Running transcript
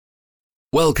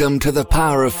Welcome to the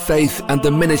Power of Faith and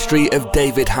the ministry of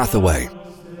David Hathaway.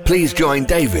 Please join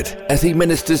David as he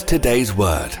ministers today's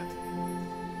word.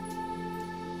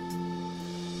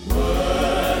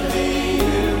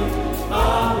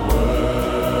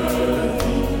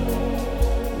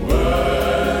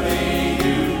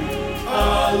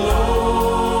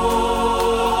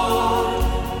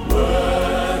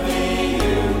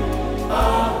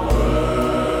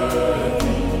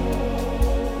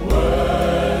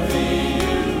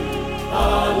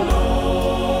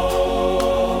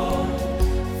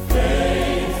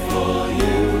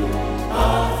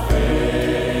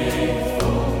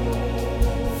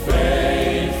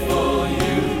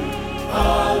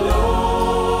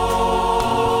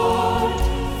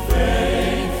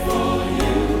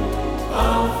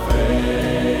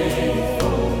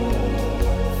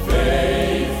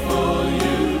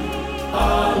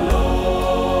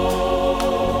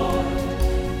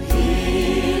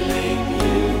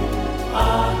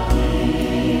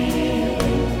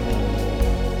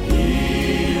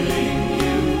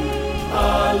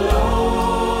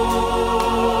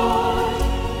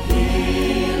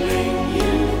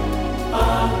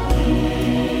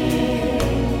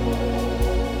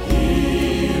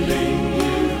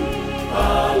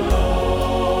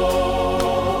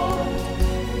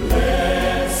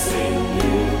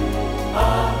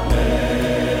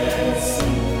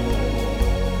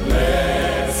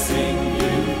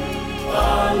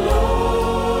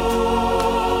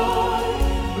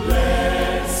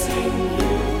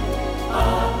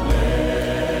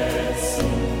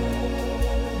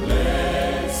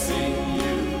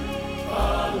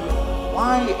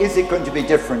 Is it going to be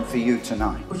different for you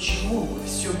tonight? Почему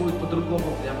все будет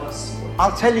по-другому для вас сегодня?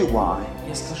 I'll tell you why.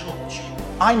 Я скажу почему.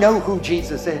 I know who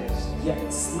Jesus is. Я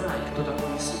знаю, кто такой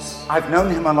Иисус. I've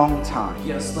known him a long time.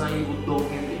 Я знаю его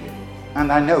долгое время.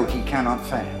 And I know he cannot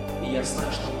fail. И я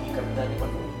знаю, что он никогда не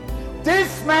подводит.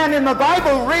 This man in the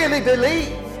Bible really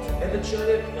believed. Этот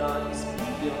человек из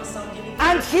Библии на самом деле.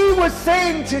 And he was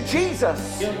saying to Jesus,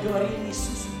 И он говорил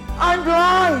Иисусу, I'm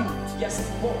blind. я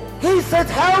слепой. He said,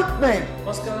 help me.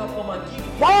 Он сказал, помоги мне.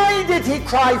 Why did he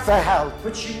cry for help?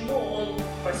 Почему он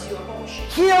просил о помощи?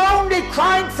 He only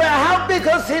cried for help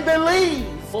because he believed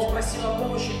Он просил о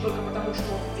помощи только потому, что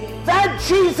он верит, that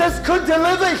Jesus could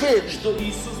deliver him, что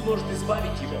Иисус может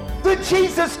избавить его, that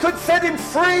Jesus could set him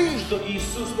free, что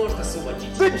Иисус может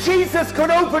освободить that его, Jesus could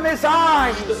open his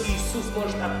eyes. что Иисус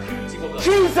может открыть его глаза.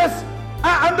 Jesus,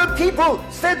 and the people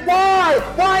said, why?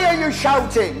 Why are you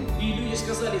shouting? И люди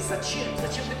сказали, зачем?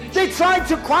 Зачем ты They кричишь? tried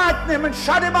to quieten him and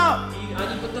shut him up. И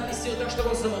они пытались сделать так, чтобы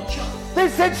он замолчал. They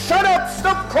said, shut up,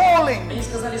 stop calling. Они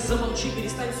сказали, замолчи,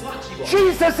 перестань звать его.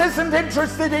 Jesus isn't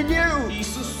interested in you.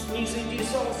 Иисус не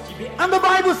заинтересован в тебе. And the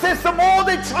Bible says the more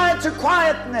they tried to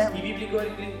quieten him, И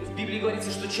в Библии говорится,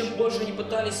 что чем больше они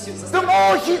пытались the заставить,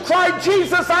 more he cried,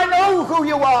 Jesus, I know who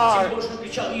you тем are. больше он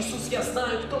кричал, Иисус, я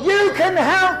знаю, кто ты. You can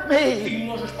help Ты me.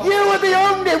 можешь You are помочь. the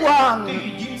only Ты one.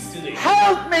 единственный.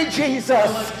 Help me,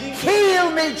 Jesus.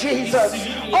 Heal me, Jesus.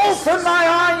 Open my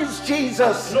eyes,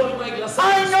 Jesus. Открой мои глаза.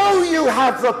 I know you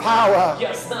have the power.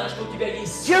 Я знаю, что у тебя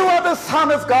есть You are the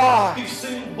Son of God. Ты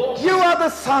сын Божий. You are the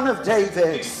Son of Ты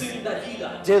David. сын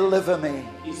Давида. Deliver me.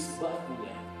 Избавь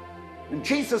меня. And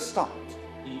Jesus stopped.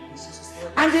 И Иисус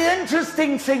остановился. And the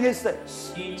interesting thing is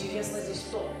this. И интересно здесь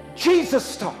то, Jesus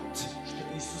stopped. что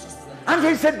Иисус остановился. And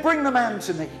he said, bring the man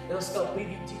to me. И он сказал,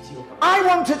 приведите его ко мне. I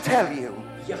want to tell you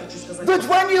Я хочу сказать, that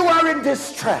when you are in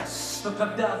distress, что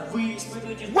когда вы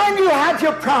испытываете, when you have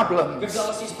your problems, когда у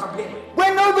вас есть проблемы,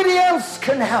 when nobody else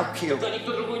can help you, когда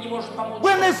никто другой не может помочь,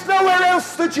 when there's nowhere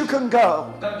else that you can go,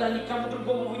 когда никому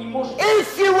другому вы не можете,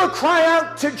 if you will cry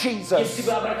out to если Jesus,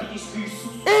 вы обратитесь к Иисусу,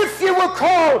 if you will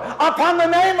call upon the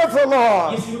name of the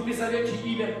Lord, если вы призовете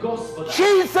имя Господа,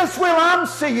 Jesus will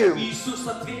answer you. Иисус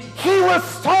ответит, He will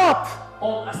stop.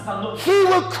 Он остановит, He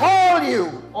will call you.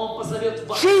 Он позовет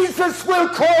вас, Jesus will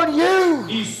call you.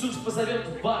 Иисус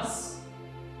позовет вас.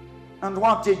 And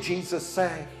what did Jesus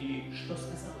say? И что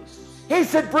сказал Иисус? He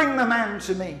said, bring the man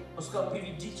to me. Он сказал,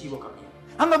 приведите его ко мне.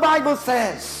 And the Bible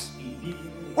says, И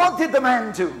Библия говорит, what did the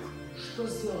man do? что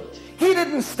сделал человек? He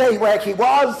didn't stay where he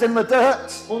was in the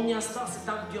dirt. Он не остался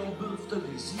там, где он был, в той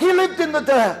грязи. He lived in the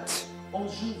dirt. Он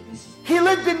жил в грязи. He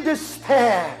lived in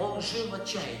despair. Он жил в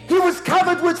отчаянии. He was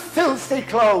covered with filthy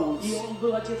clothes. И он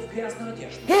был одет в грязную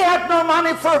одежду. He had no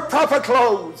money for proper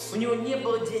clothes. У него не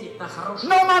было денег на хорошую.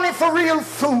 No money for real У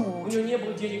food. него не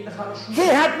было денег на хорошую. He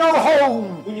had no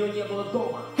home. У него не было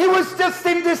дома. He was just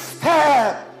in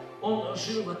despair. Он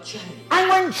жил в отчаянии. And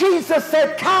when Jesus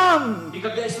said, come, И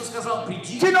когда Иисус сказал,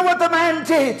 приди, do you know what the man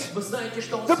did? вы знаете,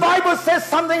 что он The сделал? Bible says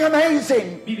something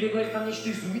amazing. Библия говорит нам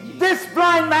нечто изумительное. This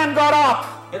blind man got up.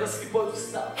 Это слепой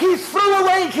встал. He threw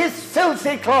away his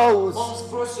filthy clothes. Он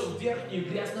сбросил верхнюю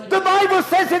грязную The одежду. Bible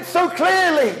says it so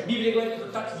clearly. Библия говорит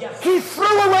это так ясно. He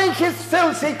threw away his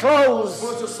filthy Он clothes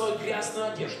сбросил свою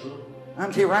грязную одежду.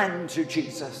 and he ran to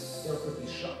Jesus. И он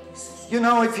побежал к Иисусу. You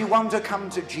know, if you want to come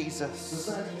to Вы Jesus,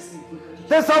 знаете, если вы хотите,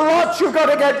 there's a lot you've got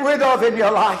to get rid of in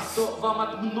your life. то вам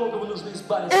от многого нужно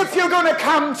избавиться. If you're going to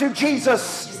come to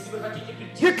Jesus, Если вы хотите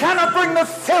прийти, you cannot bring the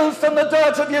filth and the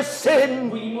dirt of your sin.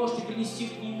 вы не можете принести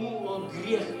к Нему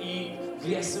грех и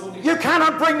грязь своего You греха.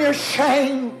 cannot bring your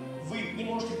shame. Вы не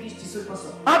можете принести свой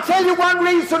позор. I'll tell you one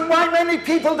reason why many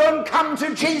people don't come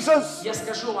to Jesus. Я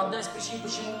скажу вам, одна из причин,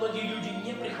 почему многие люди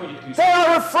не приходят к Иисусу. They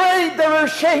are afraid, they're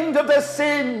ashamed of their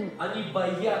sin. Они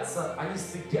боятся, они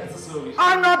стыдятся своего греха.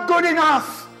 I'm not good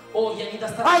enough. О, я I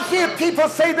недостаточно. hear people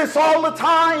say this all the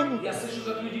time. Я слышу,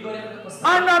 как люди говорят это I'm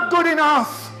постоянно. not good enough.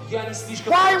 Я не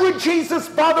слишком Why хорош. would Jesus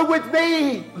bother with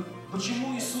me?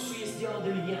 Почему Иисусу есть дело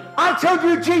до меня? I tell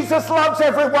you, Jesus loves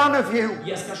every one of you.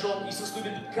 Я скажу вам, Иисус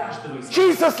любит каждого из вас.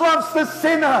 Jesus loves the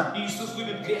sinner. Иисус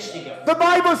любит грешников. The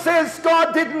Bible says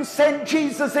God didn't send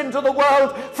Jesus into the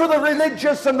world for the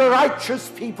religious and the righteous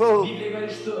people. Библия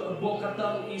говорит, что Бог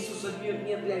отдал Иисуса в мир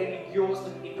не для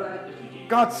религиозных и праведных людей.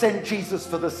 God sent Jesus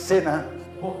for the sinner.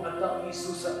 Бог отдал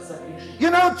Иисуса за грешников. You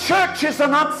know, churches are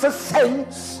not for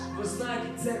saints. Вы знаете,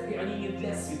 церкви, они не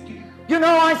для святых. You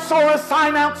know, I saw a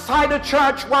sign outside a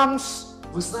church once.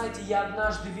 Вы знаете, я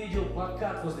однажды видел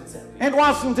плакат возле церкви. It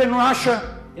wasn't in Russia.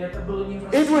 Это было не в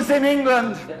It России. was in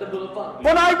England. Это было в Англии.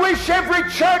 But I wish every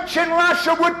church in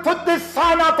Russia would put this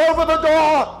sign up over the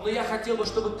door. Но я хотел бы,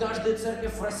 чтобы каждая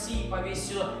церковь в России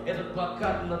повесила этот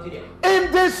плакат на дверях.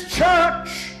 In this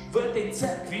church, В этой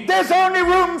церкви there's only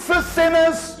room for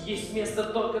sinners. есть место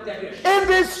только для грешников. In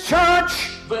this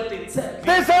church, В этой церкви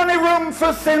there's only room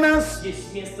for sinners.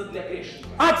 есть место для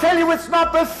грешников. I tell you, it's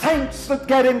not the saints that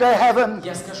get into heaven.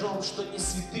 Я скажу вам, что не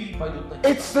святые пойдут на небо,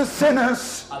 It's the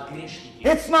sinners. а грешники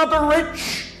It's not the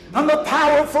rich and the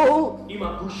powerful, и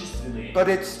могущественные. but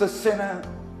it's the sinner.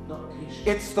 Но грешники,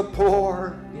 It's the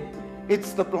poor. бедные,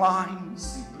 It's the blind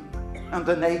слепые and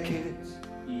the naked,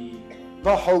 и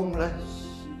the homeless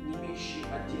не имеющие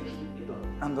одежды и дома,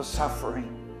 and the suffering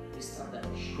и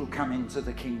страдающие. who come into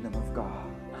the kingdom of God.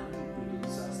 Они придут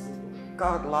в Царствие Божие.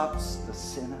 God loves the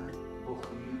sinner. Бог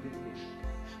любит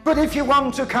грешников. But if you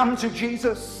want to come to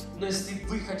Jesus, Но если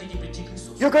вы хотите прийти к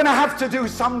Иисусу, you're going to have to do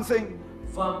something.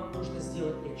 вам нужно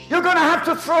сделать нечто. You're going to have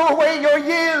to throw away your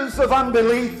years of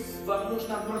unbelief. Вам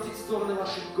нужно отбросить в стороны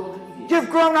ваши годы неверия. You've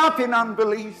grown up in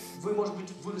unbelief. Вы, может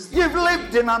быть, выросли. You've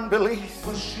lived in unbelief.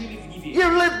 Вы жили в неверии.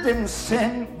 You've lived in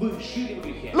sin. Вы жили в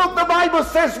грехе. Look, the Bible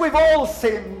says we've all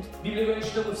sinned. Библия говорит,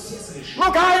 что мы все совершили.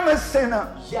 Look, I'm a sinner.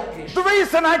 Я The грешник.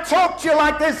 reason I talk to you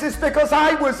like this is because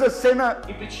I was a sinner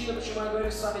И причина, почему я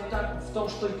говорю с вами так, в том,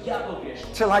 что я был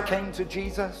грешник. till I came to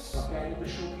Jesus. Пока я не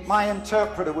пришел к Иисусу. My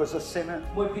interpreter was a sinner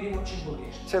Мой переводчик был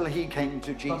грешник. till he came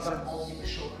to Пока Jesus. он не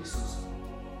пришел к Иисусу.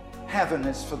 Heaven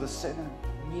is for the sinner.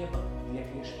 Небо для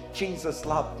грешников. Jesus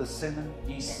loved the sinner.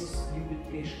 Иисус любит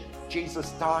грешников.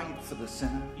 Jesus died for the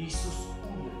sinner. Иисус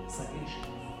умер за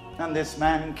грешников. And this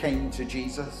man came to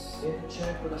Jesus. Этот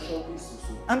человек подошел к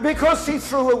Иисусу. And because he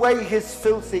threw away his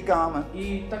filthy garment,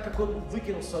 И так как он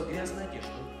выкинул свою грязную одежду,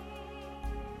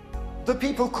 the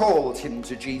people called him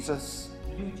to Jesus.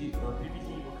 люди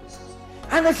привели его к Иисусу.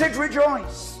 And they said,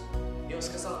 rejoice, И он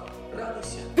сказал,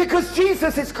 радуйся, because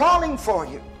Jesus is calling for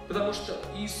you. потому что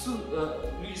Иисус,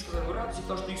 люди сказали, радуйся,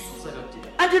 потому что Иисус зовет тебя.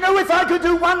 And you know, if I could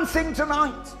do one thing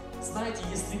tonight, Знаете,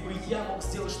 если бы я мог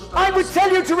сделать что-то, I would tell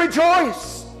you to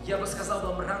rejoice. я бы сказал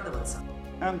вам радоваться.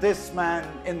 And this man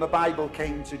in the Bible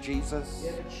came to И Jesus.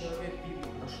 этот человек в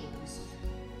Библии подошел к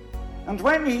Иисусу. And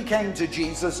when he came to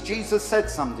Jesus, Jesus said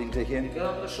something to И him. когда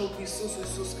он подошел к Иисусу,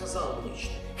 Иисус сказал ему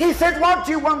нечто. He said, what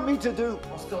do you want me to do?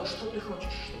 Он сказал, что ты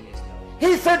хочешь, чтобы я сделал?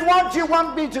 He said, what do you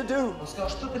want me to do? Он сказал,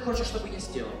 что ты хочешь, чтобы я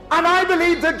сделал? And I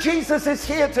believe that Jesus is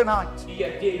here tonight. И я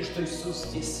верю, что Иисус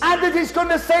здесь. And that he's going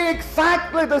to say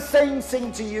exactly the same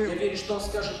thing to Я you. верю, что Он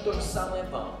скажет то же самое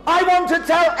вам. I want to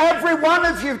tell every one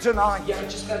of you tonight. Я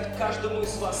хочу сказать каждому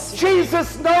из вас сегодня.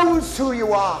 Jesus knows who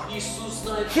you are. Иисус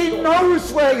знает, He кто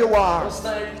knows where you вы. are. Он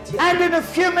знает, где And вы. in a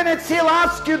few minutes he'll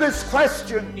ask you this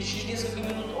question. И через несколько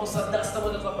минут Он задаст вам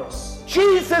этот вопрос.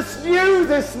 Jesus knew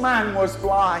this man was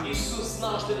blind. Иисус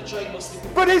знал, что этот человек был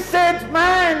слепым. But he said,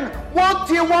 man, what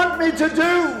do you want me to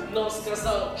do? Но Он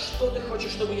сказал, что ты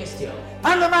хочешь, чтобы я сделал?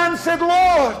 And the man said,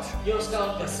 Lord, И Он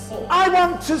сказал, Господь, I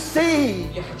want to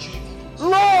see. я хочу видеть.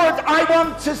 Lord, I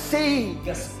want to see.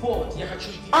 Господь, я хочу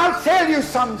видеть. I'll tell you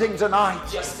something tonight.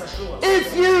 Я скажу вам,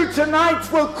 If you tonight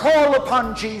will call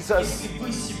upon Jesus, если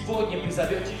вы сегодня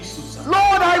призовете Иисуса,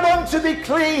 Lord, I want to be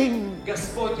clean.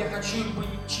 Господь, я хочу быть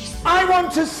чистым. I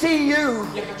want to see you.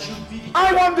 Я хочу видеть I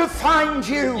тебя. want to find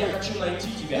Я you. хочу найти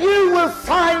тебя. You will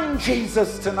find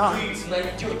Jesus tonight. Вы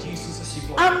найдете Иисуса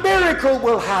сегодня. A miracle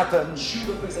will happen.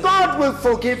 Чудо произойдет. God will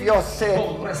forgive your sin.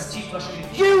 Бог простит ваши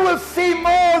грехи. You will see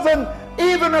more than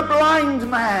even a blind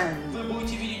man, Вы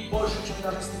будете видеть больше, чем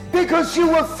даже слепой. because you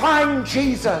will find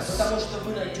Jesus. Потому что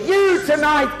вы найдете You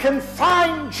tonight can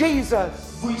find Jesus.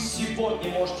 Вы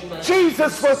сегодня можете найти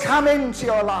Jesus will come into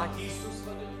your life. Иисус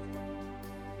войдет.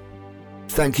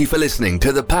 Thank you for listening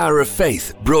to The Power of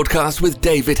Faith broadcast with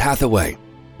David Hathaway.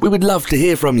 We would love to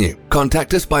hear from you.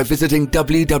 Contact us by visiting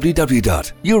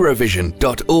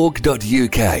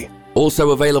www.eurovision.org.uk. Also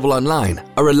available online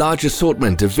are a large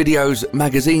assortment of videos,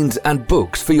 magazines and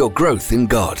books for your growth in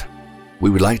God. We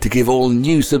would like to give all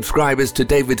new subscribers to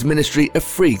David's ministry a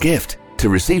free gift. To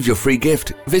receive your free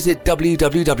gift, visit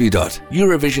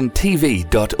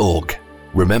www.eurovisiontv.org.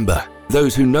 Remember,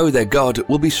 those who know their God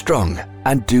will be strong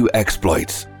and do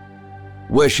exploits.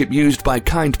 Worship used by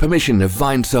kind permission of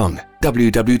Vinesong.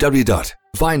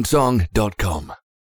 www.vinesong.com